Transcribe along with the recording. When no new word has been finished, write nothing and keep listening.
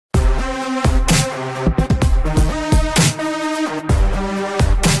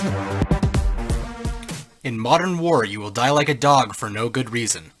In modern war, you will die like a dog for no good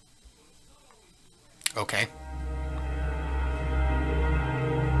reason. Okay.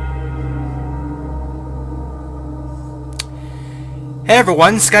 Hey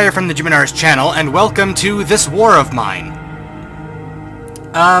everyone, Skye from the Jyminaurus channel, and welcome to this war of mine.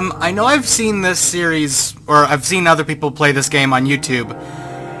 I know I've seen this series, or I've seen other people play this game on YouTube,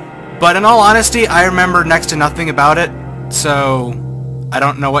 but in all honesty, I remember next to nothing about it, so I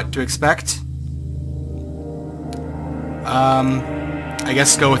don't know what to expect. I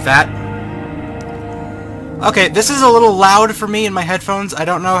guess go with that. Okay, this is a little loud for me in my headphones. I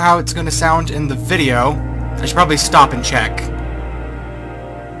don't know how it's going to sound in the video. I should probably stop and check.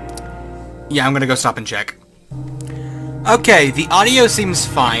 Yeah, I'm gonna go stop and check. Okay, the audio seems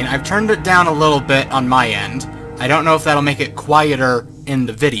fine. I've turned it down a little bit on my end. I don't know if that'll make it quieter in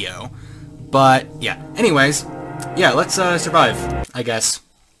the video. But, yeah. Anyways, yeah, let's survive, I guess.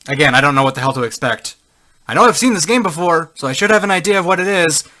 Again, I don't know what the hell to expect. I know I've seen this game before, so I should have an idea of what it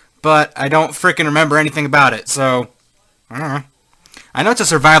is, but I don't frickin' remember anything about it, so... I don't know. I know it's a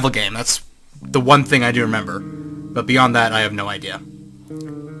survival game, that's the one thing I do remember. But beyond that, I have no idea.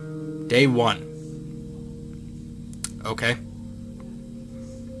 Day 1. Okay.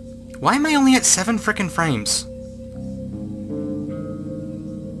 Why am I only at 7 frickin' frames?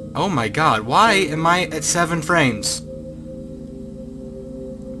 Oh my god, why am I at 7 frames?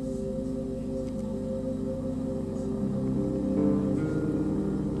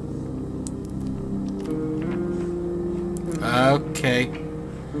 Okay.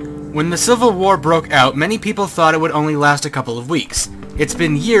 When the Civil War broke out, many people thought it would only last a couple of weeks. It's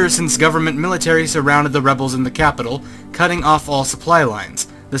been years since government military surrounded the rebels in the capital, cutting off all supply lines.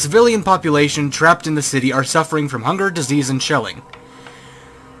 The civilian population trapped in the city are suffering from hunger, disease, and shelling.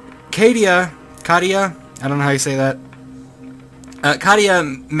 Kadia, I don't know how you say that.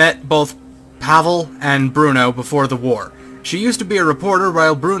 Kadia met both Pavel and Bruno before the war. She used to be a reporter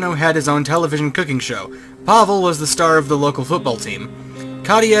while Bruno had his own television cooking show. Pavel was the star of the local football team.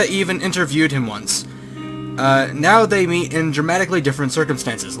 Kadia even interviewed him once. Now they meet in dramatically different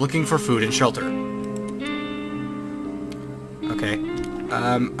circumstances, looking for food and shelter. Okay.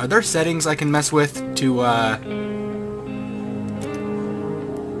 Are there settings I can mess with to,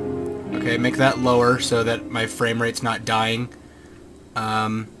 Okay, make that lower so that my frame rate's not dying.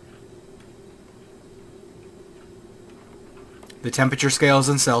 The temperature scale's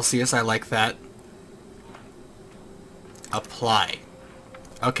in Celsius, I like that. Apply.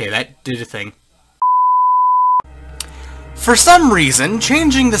 Okay, that did a thing. For some reason,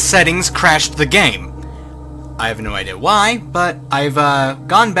 changing the settings crashed the game. I have no idea why, but I've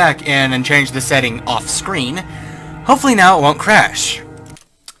gone back in and changed the setting off-screen. Hopefully now it won't crash.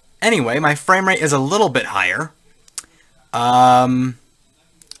 Anyway, my frame rate is a little bit higher.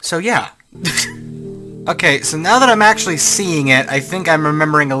 So yeah. Okay, so now that I'm actually seeing it, I think I'm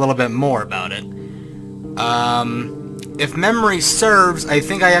remembering a little bit more about it. If memory serves, I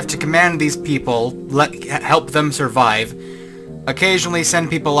think I have to command these people, help them survive, occasionally send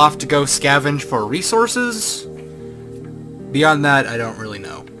people off to go scavenge for resources. Beyond that, I don't really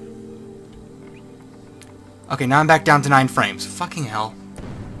know. Okay, now I'm back down to 9 frames. Fucking hell.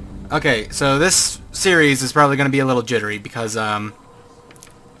 Okay, so this series is probably going to be a little jittery because, yeah,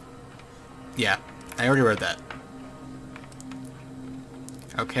 I already read that.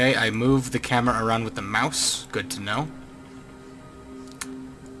 Okay, I move the camera around with the mouse. Good to know.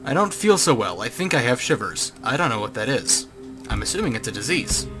 I don't feel so well. I think I have shivers. I don't know what that is. I'm assuming it's a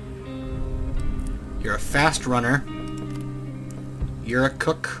disease. You're a fast runner. You're a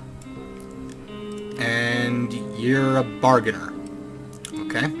cook. And you're a bargainer.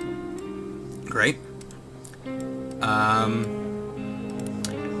 Okay. Great.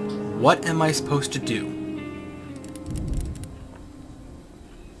 What am I supposed to do?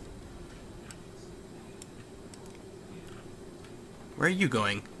 Where are you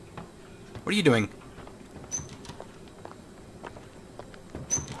going? What are you doing?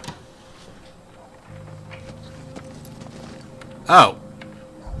 Oh.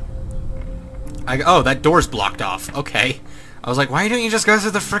 Oh, that door's blocked off. Okay. I was like, why don't you just go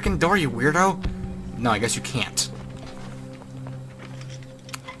through the frickin' door, you weirdo? No, I guess you can't.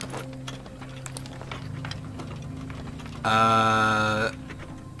 I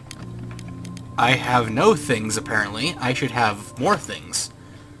have no things, apparently. I should have more things.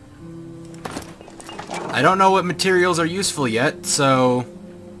 I don't know what materials are useful yet, so...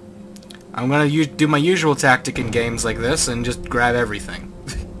 I'm gonna do my usual tactic in games like this and just grab everything.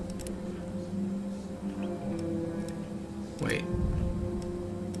 Wait.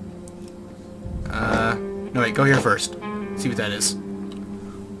 No, wait, go here first. See what that is.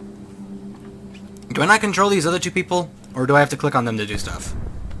 Do Do I not control these other 2 people? Or do I have to click on them to do stuff?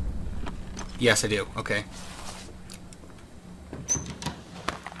 Yes, I do. Okay.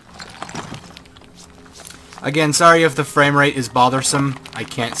 Again, sorry if the frame rate is bothersome. I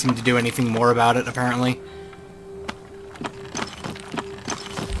can't seem to do anything more about it, apparently.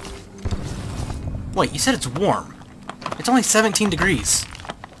 Wait, you said it's warm. It's only 17 degrees.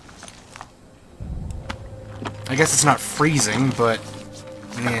 I guess it's not freezing, but...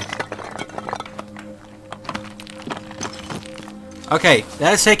 eh. Okay,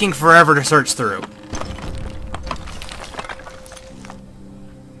 that is taking forever to search through.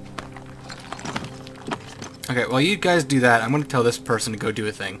 Okay, while you guys do that, I'm going to tell this person to go do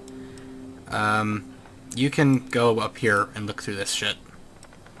a thing. You can go up here and look through this shit.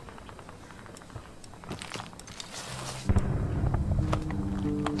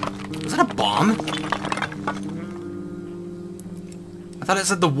 Was that a bomb? I thought it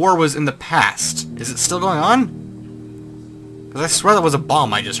said the war was in the past. Is it still going on? Because I swear that was a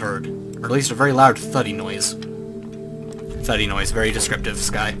bomb I just heard. Or at least a very loud thuddy noise. Thuddy noise, very descriptive,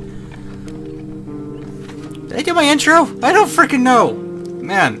 Skye. Did I do my intro? I don't freaking know!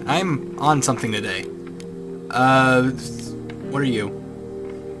 Man, I'm on something today. What are you?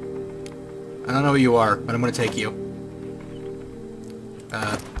 I don't know what you are, but I'm gonna take you.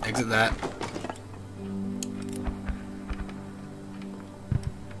 Exit that.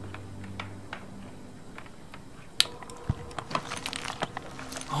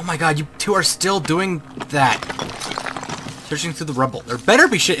 Oh my god, you 2 are still doing that. Searching through the rubble. There better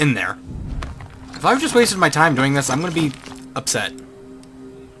be shit in there. If I've just wasted my time doing this, I'm gonna be upset.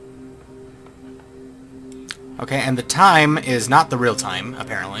 Okay, and the time is not the real time,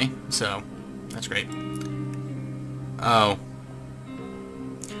 apparently. So, that's great. Oh.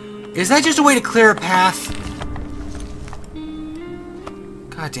 Is that just a way to clear a path?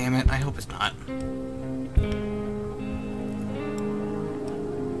 God damn it, I hope it's not.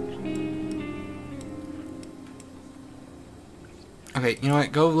 Okay, you know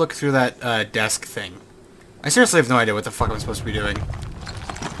what? Go look through that desk thing. I seriously have no idea what the fuck I'm supposed to be doing.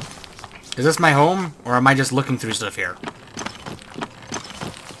 Is this my home, or am I just looking through stuff here?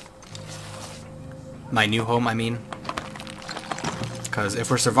 My new home, I mean. Because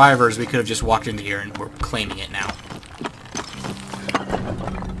if we're survivors, we could have just walked into here and we're claiming it now.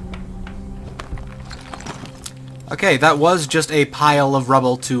 Okay, that was just a pile of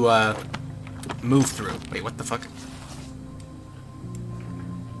rubble to move through. Wait, what the fuck?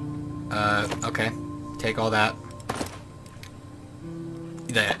 Okay. Take all that.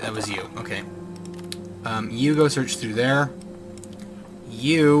 That was you. Okay. You go search through there.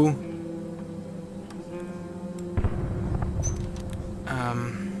 You...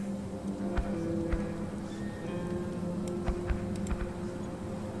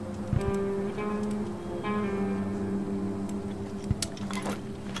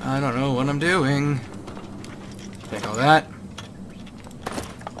 I don't know what I'm doing. Take all that.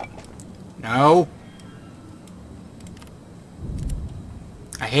 No.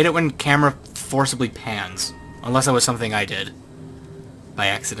 I hate it when camera forcibly pans. Unless that was something I did. By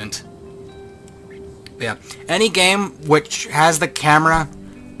accident. Yeah. Any game which has the camera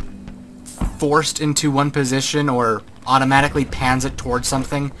forced into one position or automatically pans it towards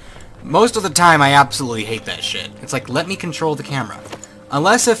something, most of the time I absolutely hate that shit. It's like, let me control the camera.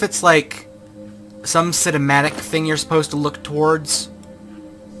 Unless if it's like some cinematic thing you're supposed to look towards.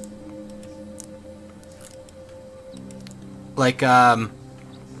 Like, I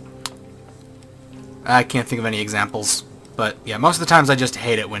can't think of any examples. But, yeah, most of the times I just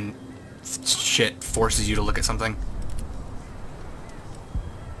hate it when shit forces you to look at something.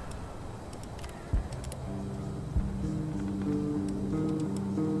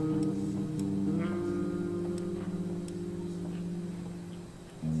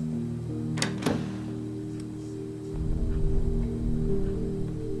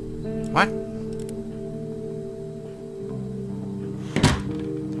 What?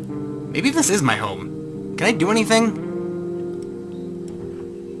 Maybe this is my home. Can I do anything?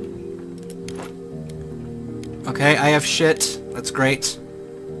 Okay, I have shit. That's great.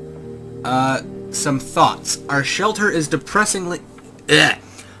 Some thoughts. Our shelter is depressingly... Ugh.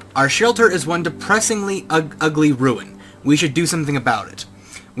 Our shelter is one depressingly ugly ruin. We should do something about it.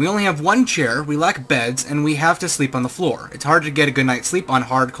 We only have one chair, we lack beds, and we have to sleep on the floor. It's hard to get a good night's sleep on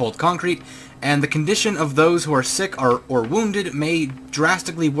hard, cold concrete, and the condition of those who are sick or wounded may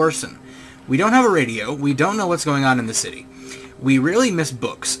drastically worsen. We don't have a radio, we don't know what's going on in the city. We really miss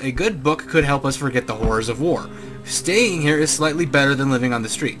books. A good book could help us forget the horrors of war. Staying here is slightly better than living on the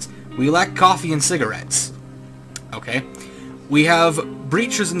streets. We lack coffee and cigarettes. Okay. We have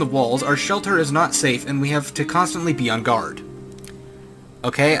breaches in the walls, our shelter is not safe, and we have to constantly be on guard.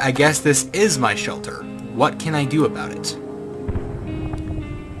 Okay, I guess this is my shelter. What can I do about it?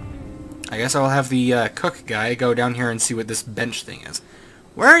 I guess I'll have the cook guy go down here and see what this bench thing is.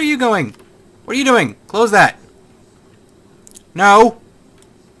 Where are you going? What are you doing? Close that. No.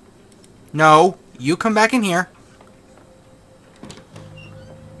 No. You come back in here.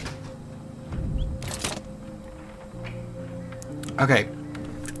 Okay.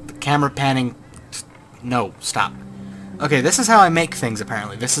 The camera panning. No, stop. Okay, this is how I make things,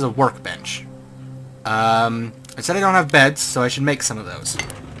 apparently. This is a workbench. I said I don't have beds, so I should make some of those.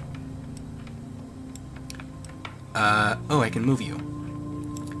 Oh, I can move you.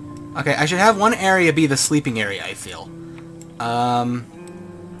 Okay, I should have one area be the sleeping area, I feel. I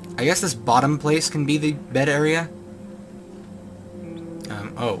guess this bottom place can be the bed area?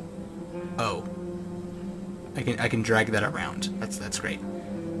 Oh. Oh. I can drag that around. That's great.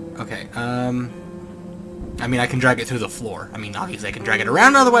 Okay, I mean, I can drag it through the floor. I mean, obviously I can drag it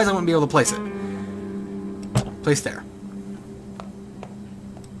around, otherwise I wouldn't be able to place it. Place there.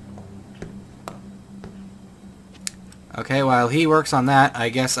 Okay, while he works on that, I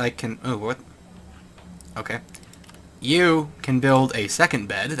guess I can... Oh, what? Okay. You can build a second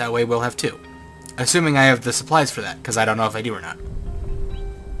bed, that way we'll have two. Assuming I have the supplies for that, because I don't know if I do or not.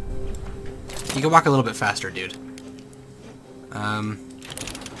 You can walk a little bit faster, dude.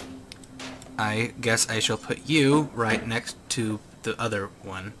 I guess I shall put you right next to the other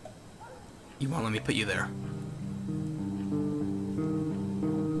one. You won't let me put you there.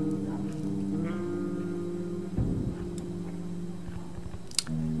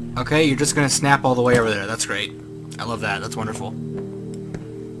 Okay, you're just gonna snap all the way over there. That's great. I love that. That's wonderful.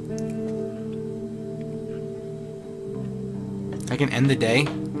 I can end the day.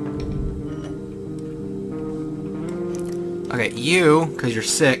 Okay, you, because you're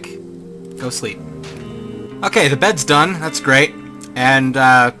sick, go sleep. Okay, the bed's done. That's great. And,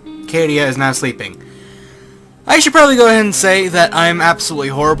 Katia is now sleeping. I should probably go ahead and say that I'm absolutely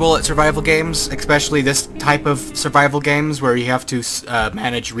horrible at survival games, especially this type of survival games where you have to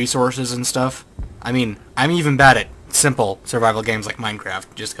manage resources and stuff. I mean, I'm even bad at simple survival games like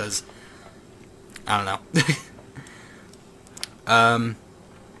Minecraft, just because, I don't know.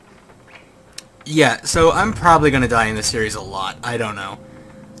 Yeah, so I'm probably going to die in this series a lot. I don't know.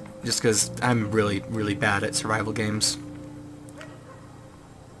 Just because I'm really, really bad at survival games.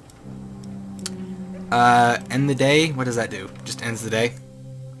 End the day? What does that do? Just ends the day?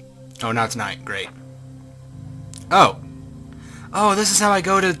 Oh, now it's night. Great. Oh! Oh, this is how I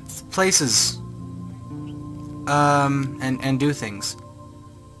go to places. And do things.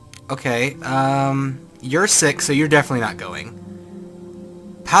 Okay, you're sick, so you're definitely not going.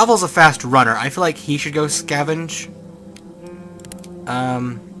 Pavel's a fast runner. I feel like he should go scavenge.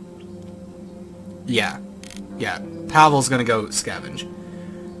 Yeah. Yeah, Pavel's gonna go scavenge.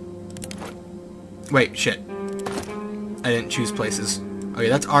 Wait, shit. I didn't choose places. Okay,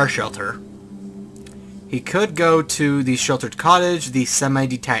 that's our shelter. He could go to the sheltered cottage, the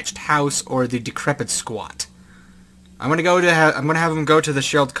semi-detached house, or the decrepit squat. I'm gonna have him go to the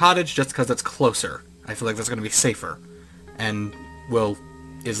sheltered cottage just because that's closer. I feel like that's gonna be safer, and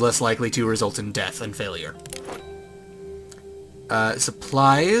is less likely to result in death and failure.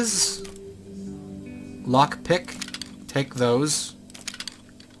 Supplies. Lockpick. Take those.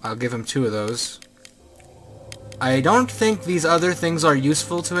 I'll give him 2 of those. I don't think these other things are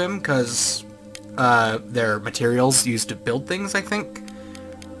useful to him, because they're materials used to build things, I think.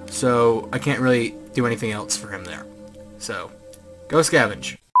 So I can't really do anything else for him there. So, go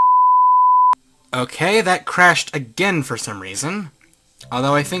scavenge. Okay, that crashed again for some reason.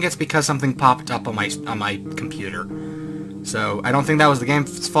 Although I think it's because something popped up on my computer. So, I don't think that was the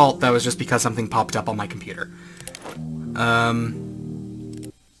game's fault, that was just because something popped up on my computer. There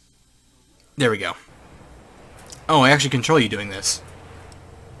we go. Oh, I actually control you doing this.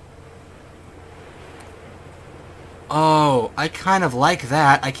 Oh, I kind of like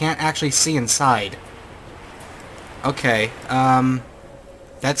that. I can't actually see inside. Okay,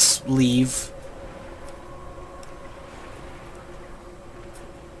 let's leave.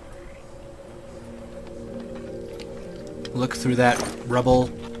 Look through that rubble.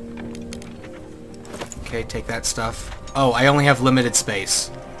 Okay, take that stuff. Oh, I only have limited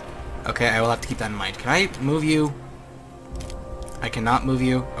space. Okay, I will have to keep that in mind. Can I move you? I cannot move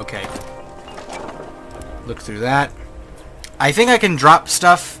you? Okay. Look through that. I think I can drop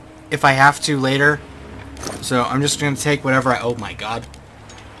stuff if I have to later. So I'm just going to take whatever I... Oh my god.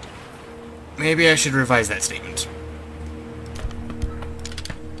 Maybe I should revise that statement.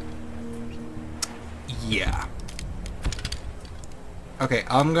 Yeah. Okay,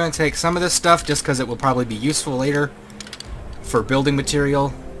 I'm going to take some of this stuff just because it will probably be useful later for building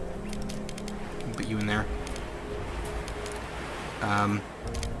material. Put you in there.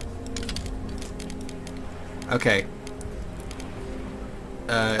 Okay.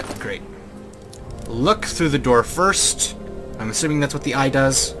 Great. Look through the door first. I'm assuming that's what the eye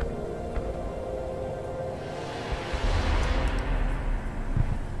does.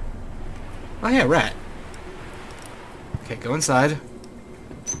 Oh yeah, rat. Okay, go inside.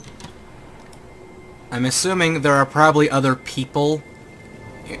 I'm assuming there are probably other people.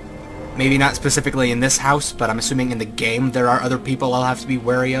 Maybe not specifically in this house, but I'm assuming in the game there are other people I'll have to be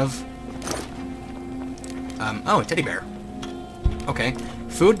wary of. Oh, a teddy bear. Okay.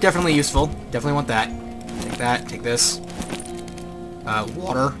 Food, definitely useful. Definitely want that. Take that, take this.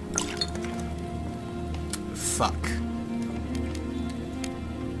 Water. Fuck.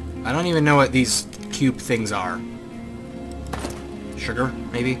 I don't even know what these cube things are. Sugar,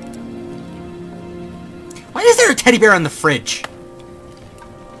 maybe? Why is there a teddy bear in the fridge?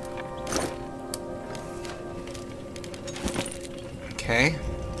 Okay.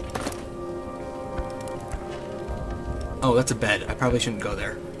 Oh, that's a bed. I probably shouldn't go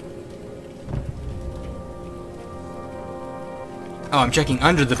there. Oh, I'm checking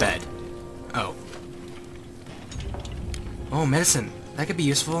under the bed. Oh. Oh, medicine. That could be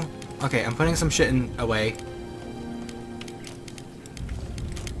useful. Okay, I'm putting some shit away.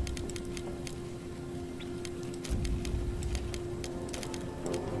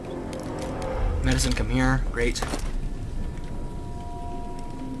 Medicine, come here. Great.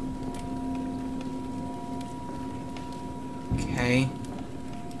 Okay.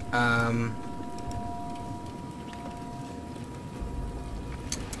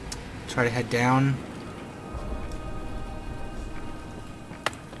 Try to head down.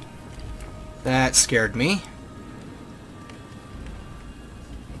 That scared me.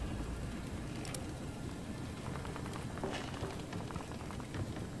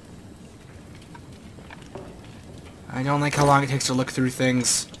 I don't like how long it takes to look through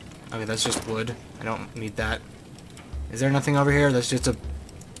things. Okay, that's just wood. I don't need that. Is there nothing over here? That's just a...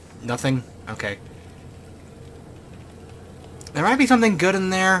 nothing? Okay. There might be something good in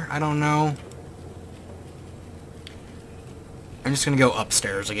there. I don't know. I'm just gonna go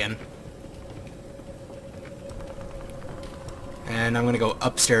upstairs again. And I'm gonna go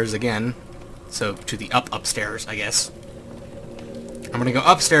upstairs again. So, to the upstairs, I guess. I'm gonna go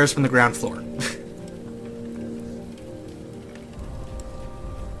upstairs from the ground floor.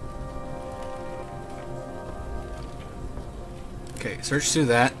 Okay, search through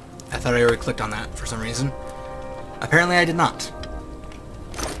that. I thought I already clicked on that for some reason. Apparently I did not.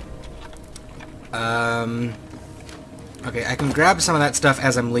 Okay, I can grab some of that stuff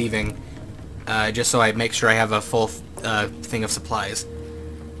as I'm leaving. Just so I make sure I have a full thing of supplies.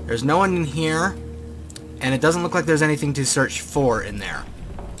 There's no one in here. And it doesn't look like there's anything to search for in there.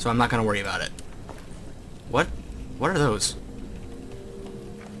 So I'm not going to worry about it. What? What are those?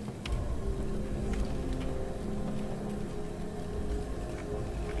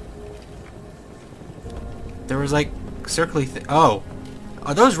 There was like circly oh.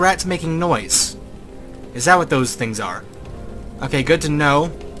 Are those rats making noise? Is that what those things are? Okay, good to know.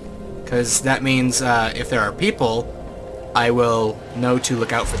 Because that means if there are people, I will know to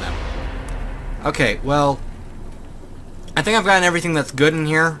look out for them. Okay, well, I think I've gotten everything that's good in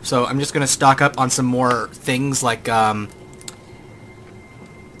here, so I'm just going to stock up on some more things like the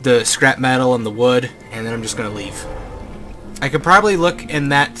scrap metal and the wood, and then I'm just going to leave. I could probably look in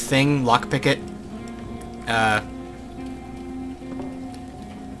that thing, lockpick it,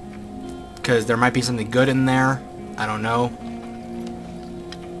 because there might be something good in there. I don't know.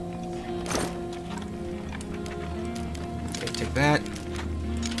 Okay, take that.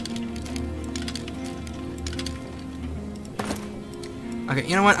 Okay,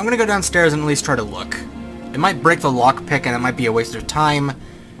 you know what? I'm gonna go downstairs and at least try to look. It might break the lockpick and it might be a waste of time,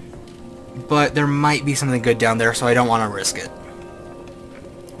 but there might be something good down there, so I don't want to risk it.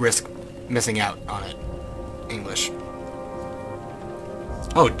 Risk missing out on it. English.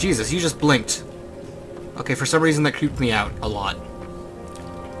 Oh, Jesus, you just blinked. Okay, for some reason that creeped me out a lot.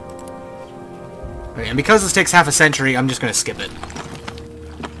 Okay, and because this takes half a century, I'm just gonna skip it.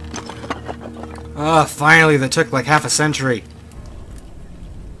 Oh, finally, that took like half a century.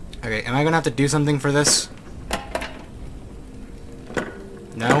 Okay, am I gonna have to do something for this?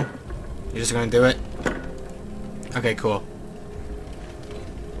 No? You're just gonna do it? Okay, cool.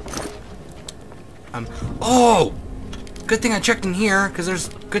 Oh! Good thing I checked in here, because there's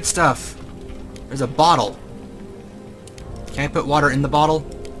good stuff. There's a bottle. Can I put water in the bottle?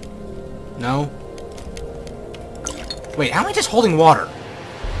 No? Wait, how am I just holding water?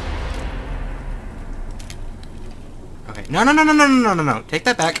 Okay, no, no, no, no, no, no, no, no. Take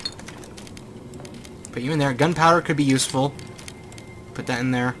that back. Put you in there. Gunpowder could be useful. Put that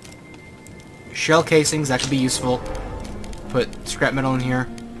in there. Shell casings, that could be useful. Put scrap metal in here.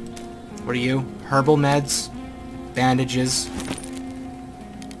 What are you? Herbal meds. Bandages.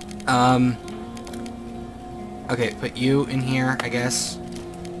 Okay, put you in here, I guess.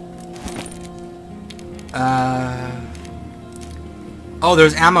 Oh,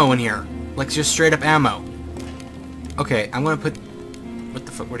 there's ammo in here. Like, just straight up ammo. Okay, I'm gonna put... What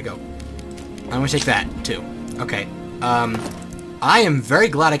the fuck? Where'd it go? I'm gonna take that, too. Okay. I am very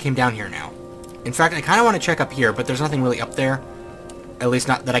glad I came down here now. In fact, I kind of want to check up here, but there's nothing really up there. At least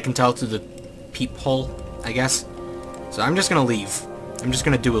not that I can tell through the peephole, I guess. So I'm just gonna leave. I'm just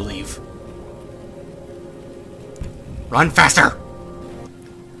gonna do a leave. Run faster!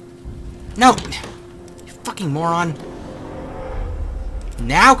 No! You fucking moron.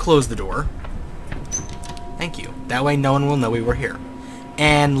 Now close the door. Thank you. That way no one will know we were here.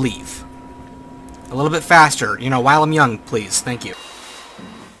 And leave. A little bit faster, you know, while I'm young, please. Thank you.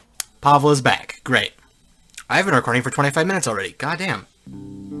 Pavel is back. Great. I've been recording for 25 minutes already. Goddamn.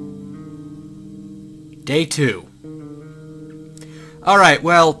 Day 2. Alright,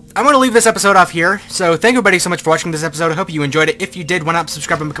 well, I'm going to leave this episode off here. So, thank everybody so much for watching this episode. I hope you enjoyed it. If you did, why not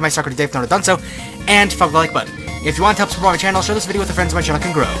subscribe and become my stalker today if you've not done so. And follow the like button. If you want to help support my channel, share this video with your friends so my channel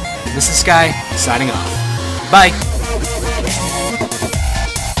can grow. This is Skye, signing off. Bye!